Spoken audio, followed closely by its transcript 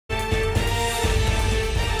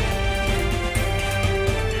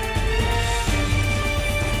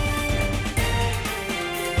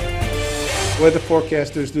Weather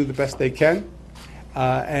forecasters do the best they can,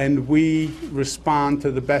 and we respond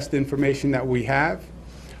to the best information that we have.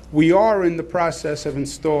 We are in the process of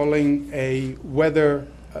installing a weather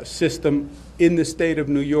system in the state of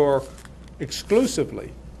New York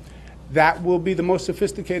exclusively. That will be the most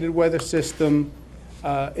sophisticated weather system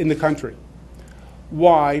in the country.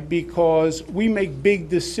 Why? Because we make big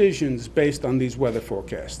decisions based on these weather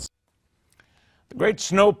forecasts. The great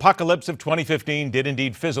snow apocalypse of 2015 did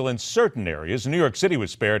indeed fizzle in certain areas. New York City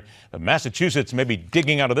was spared, but Massachusetts may be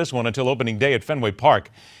digging out of this one until opening day at Fenway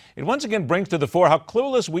Park. It once again brings to the fore how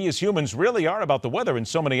clueless we as humans really are about the weather in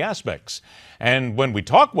so many aspects. And when we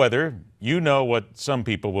talk weather, you know what some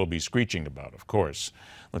people will be screeching about, of course.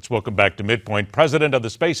 Let's welcome back to MidPoint, president of the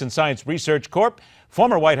Space and Science Research Corp.,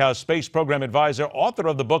 former White House Space Program Advisor, author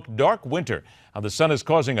of the book Dark Winter, How the Sun is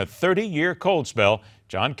Causing a 30-Year Cold Spell.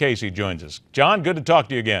 John Casey joins us. John, good to talk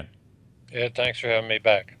to you again. Yeah, thanks for having me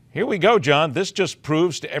back. Here we go, John. This just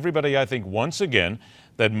proves to everybody, I think, once again,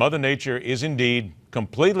 that Mother Nature is indeed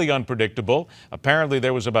completely unpredictable. Apparently,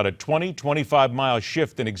 there was about a 20-25-mile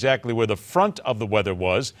shift in exactly where the front of the weather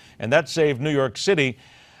was, and that saved New York City.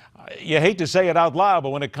 You hate to say it out loud,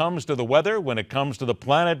 but when it comes to the weather, when it comes to the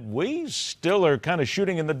planet, we still are kind of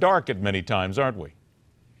shooting in the dark at many times, aren't we?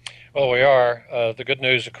 Well, we are. The good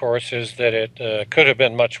news, of course, is that it could have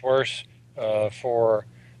been much worse for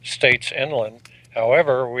states inland.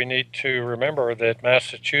 However, we need to remember that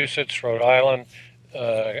Massachusetts, Rhode Island,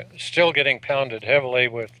 still getting pounded heavily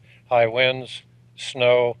with high winds,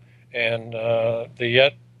 snow, and the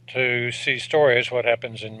yet to see story is what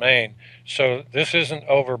happens in Maine. So this isn't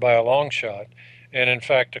over by a long shot. And in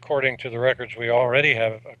fact, according to the records we already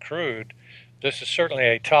have accrued, this is certainly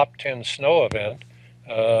a top 10 snow event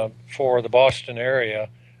for the Boston area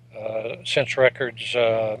since records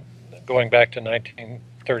going back to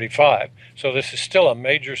 1935. So this is still a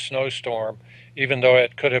major snowstorm, even though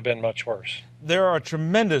it could have been much worse. There are a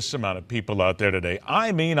tremendous amount of people out there today.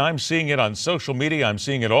 I mean, I'm seeing it on social media. I'm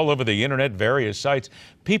seeing it all over the internet, various sites.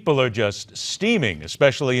 People are just steaming,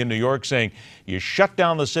 especially in New York, saying, you shut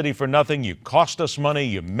down the city for nothing. You cost us money.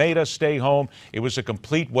 You made us stay home. It was a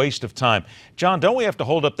complete waste of time. John, don't we have to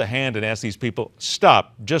hold up the hand and ask these people,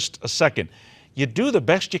 stop just a second. You do the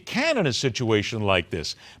best you can in a situation like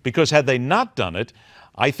this, because had they not done it,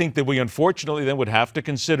 I think that we unfortunately then would have to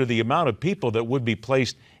consider the amount of people that would be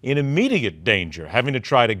placed in immediate danger, having to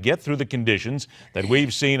try to get through the conditions that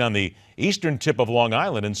we've seen on the eastern tip of Long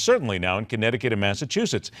Island and certainly now in Connecticut and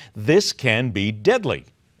Massachusetts. This can be deadly.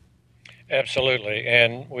 Absolutely,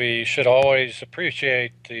 and we should always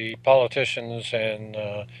appreciate the politicians and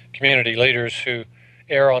community leaders who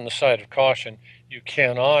err on the side of caution. You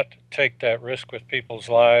cannot take that risk with people's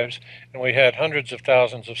lives. And we had hundreds of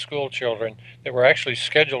thousands of school children that were actually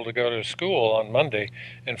scheduled to go to school on Monday.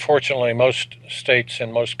 And fortunately, most states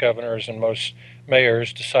and most governors and most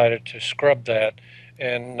mayors decided to scrub that.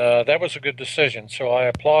 And that was a good decision. So I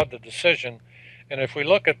applaud the decision. And if we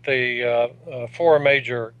look at the four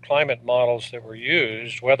major climate models that were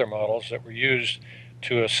used, weather models that were used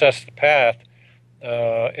to assess the path,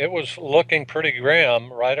 it was looking pretty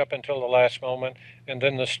grim right up until the last moment, and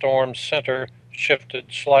then the storm's center shifted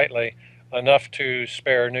slightly, enough to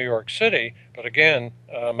spare New York City. But again,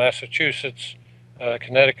 Massachusetts,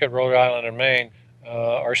 Connecticut, Rhode Island, and Maine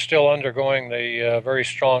are still undergoing the very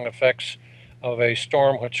strong effects of a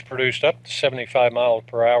storm which produced up to 75 mile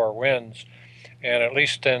per hour winds, and at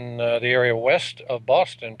least in the area west of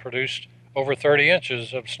Boston produced over 30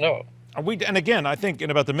 inches of snow. And again, I think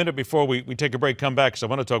in about the minute before we take a break, come back, because I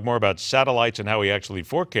want to talk more about satellites and how we actually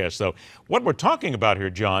forecast, though. What we're talking about here,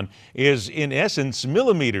 John, is in essence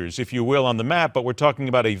millimeters, if you will, on the map, but we're talking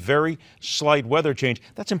about a very slight weather change.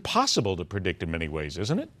 That's impossible to predict in many ways,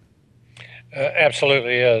 isn't it?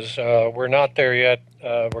 Absolutely is. We're not there yet.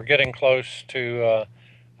 We're getting close to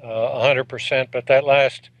 100%, but that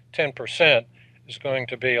last 10% is going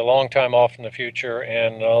to be a long time off in the future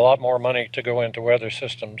and a lot more money to go into weather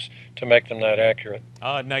systems to make them that accurate.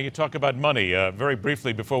 Now you talk about money. Very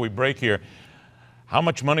briefly before we break here, how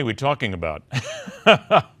much money are we talking about?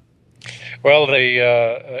 Well,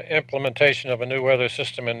 the implementation of a new weather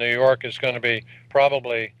system in New York is going to be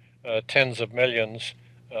probably tens of millions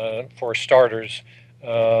for starters.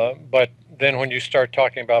 But then when you start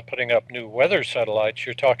talking about putting up new weather satellites,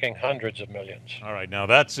 you're talking hundreds of millions. All right, now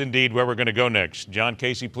that's indeed where we're going to go next. John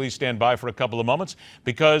Casey, please stand by for a couple of moments,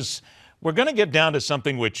 because we're going to get down to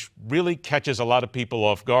something which really catches a lot of people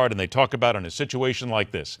off guard, and they talk about in a situation like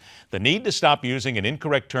this: the need to stop using an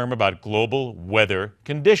incorrect term about global weather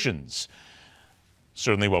conditions.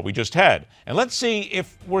 Certainly what we just had. And let's see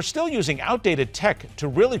if we're still using outdated tech to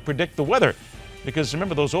really predict the weather. Because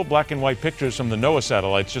remember, those old black and white pictures from the NOAA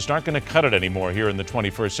satellites just aren't going to cut it anymore here in the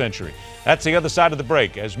 21st century. That's the other side of the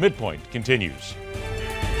break as MidPoint continues.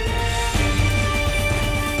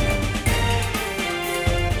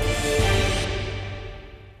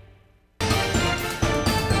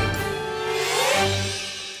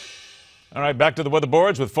 All right, back to the weather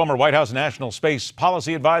boards with former White House National Space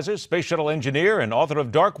Policy Advisor, space shuttle engineer, and author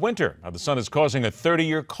of Dark Winter, How the Sun is Causing a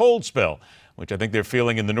 30-Year Cold Spell, which I think they're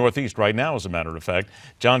feeling in the Northeast right now, as a matter of fact.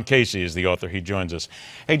 John Casey is the author. He joins us.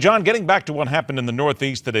 Hey, John, getting back to what happened in the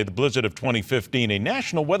Northeast today, the blizzard of 2015, a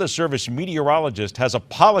National Weather Service meteorologist has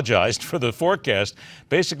apologized for the forecast,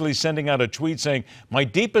 basically sending out a tweet saying, "My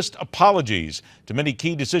deepest apologies to many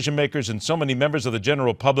key decision makers and so many members of the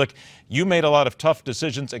general public. You made a lot of tough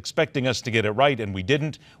decisions expecting us to get it right, and we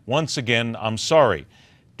didn't. Once again, I'm sorry."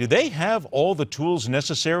 Do they have all the tools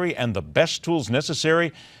necessary and the best tools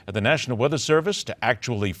necessary at the National Weather Service to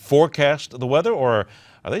actually forecast the weather, or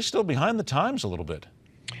are they still behind the times a little bit?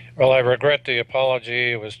 Well, I regret the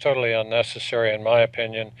apology. It was totally unnecessary, in my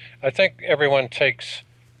opinion. I think everyone takes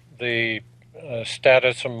the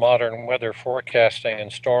status of modern weather forecasting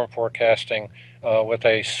and storm forecasting with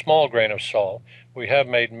a small grain of salt. We have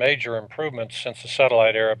made major improvements since the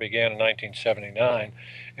satellite era began in 1979,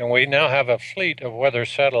 and we now have a fleet of weather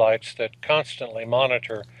satellites that constantly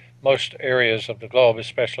monitor most areas of the globe,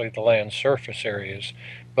 especially the land surface areas.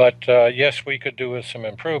 But yes, we could do with some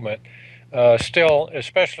improvement. Still,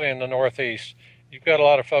 especially in the Northeast, you've got a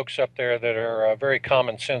lot of folks up there that are very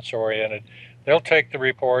common sense oriented. They'll take the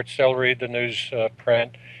reports, they'll read the news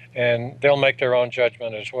print, and they'll make their own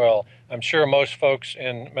judgment as well. I'm sure most folks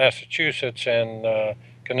in Massachusetts and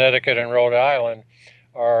Connecticut and Rhode Island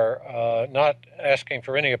are not asking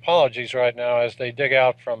for any apologies right now as they dig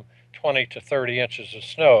out from 20 to 30 inches of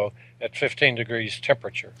snow at 15 degrees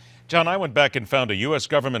temperature. John, I went back and found a U.S.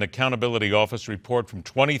 Government Accountability Office report from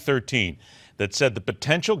 2013 that said the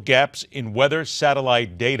potential gaps in weather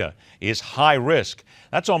satellite data is high risk.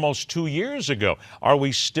 That's almost 2 years ago. Are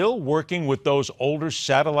we still working with those older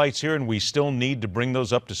satellites here, and we still need to bring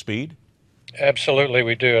those up to speed? Absolutely,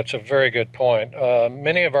 we do. It's a very good point.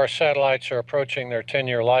 Many of our satellites are approaching their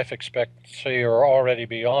 10-year life expectancy or already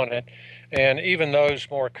beyond it. And even those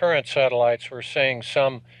more current satellites, we're seeing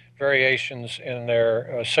some variations in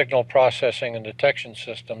their signal processing and detection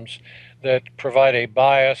systems that provide a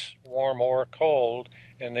bias, warm or cold,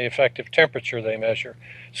 in the effective temperature they measure.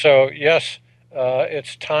 So yes,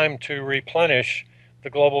 it's time to replenish the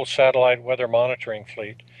global satellite weather monitoring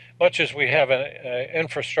fleet. Much as we have an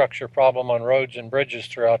infrastructure problem on roads and bridges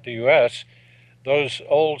throughout the U.S., those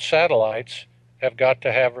old satellites have got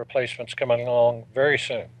to have replacements coming along very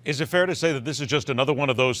soon. Is it fair to say that this is just another one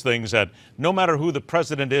of those things that no matter who the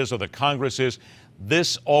president is or the Congress is,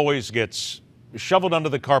 this always gets shoveled under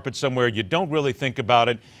the carpet somewhere, you don't really think about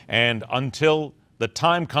it, and until the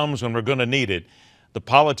time comes when we're going to need it, the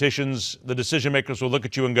politicians, the decision makers will look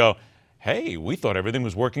at you and go, hey, we thought everything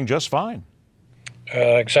was working just fine.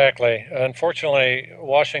 Exactly. Unfortunately,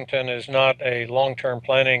 Washington is not a long-term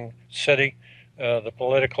planning city. The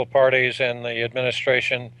political parties and the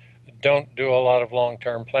administration don't do a lot of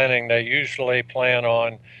long-term planning. They usually plan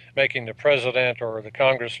on making the president or the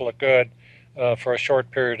Congress look good for a short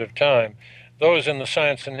period of time. Those in the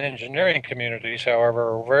science and engineering communities,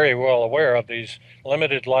 however, are very well aware of these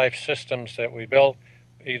limited life systems that we built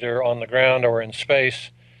either on the ground or in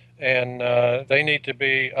space, and they need to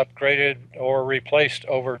be upgraded or replaced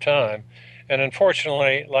over time. And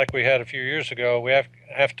unfortunately, like we had a few years ago, we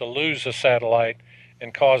have to lose a satellite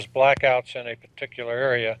and cause blackouts in a particular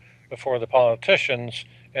area before the politicians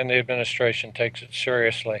and the administration takes it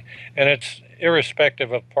seriously. And it's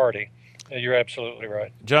irrespective of party. You're absolutely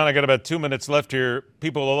right. John, I got about 2 minutes left here.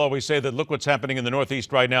 People will always say that look what's happening in the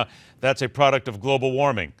Northeast right now. That's a product of global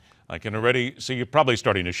warming. I can already see you're probably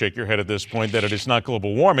starting to shake your head at this point that it is not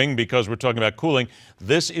global warming because we're talking about cooling.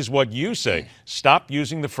 This is what you say. Stop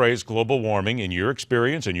using the phrase global warming in your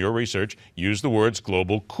experience and your research. Use the words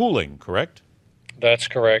global cooling, correct? That's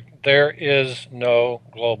correct. There is no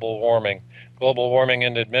global warming. Global warming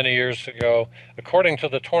ended many years ago. According to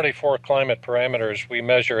the 24 climate parameters we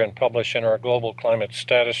measure and publish in our Global Climate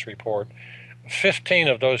Status Report, 15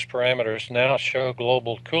 of those parameters now show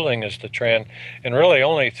global cooling as the trend, and really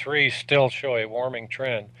only 3 still show a warming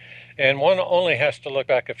trend. And one only has to look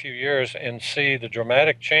back a few years and see the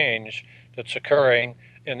dramatic change that's occurring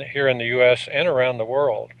here in the U.S. and around the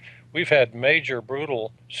world. We've had major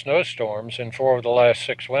brutal snowstorms in 4 of the last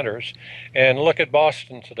 6 winters, and look at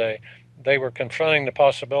Boston today. They were confronting the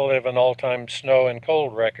possibility of an all-time snow and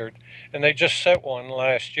cold record, and they just set one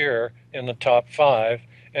last year in the top 5.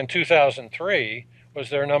 And 2003 was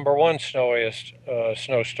their #1 snowiest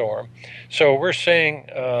snowstorm. So we're seeing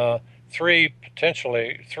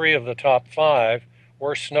potentially three of the top 5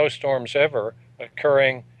 worst snowstorms ever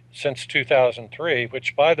occurring since 2003,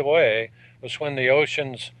 which, by the way, was when the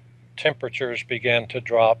ocean's temperatures began to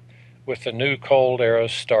drop with the new cold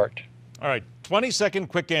era's start. All right, 20-second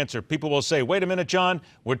quick answer. People will say, wait a minute, John,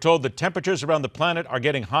 we're told the temperatures around the planet are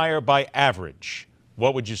getting higher by average.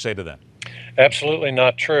 What would you say to them? Absolutely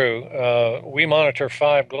not true. We monitor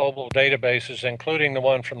 5 global databases, including the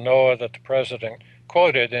one from NOAA that the president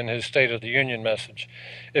quoted in his State of the Union message.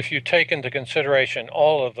 If you take into consideration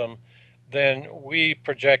all of them, then we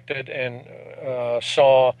projected and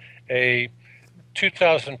saw a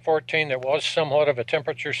 2014, there was somewhat of a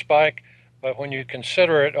temperature spike, but when you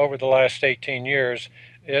consider it over the last 18 years,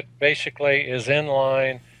 it basically is in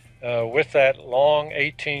line with that long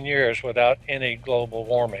 18 years without any global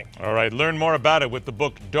warming. All right, learn more about it with the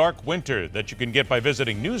book Dark Winter that you can get by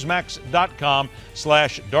visiting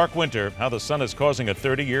newsmax.com/darkwinter, how the sun is causing a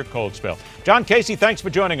 30-year cold spell. John Casey, thanks for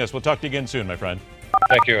joining us. We'll talk to you again soon, my friend.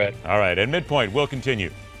 Thank you, Ed. All right, and MidPoint will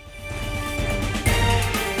continue.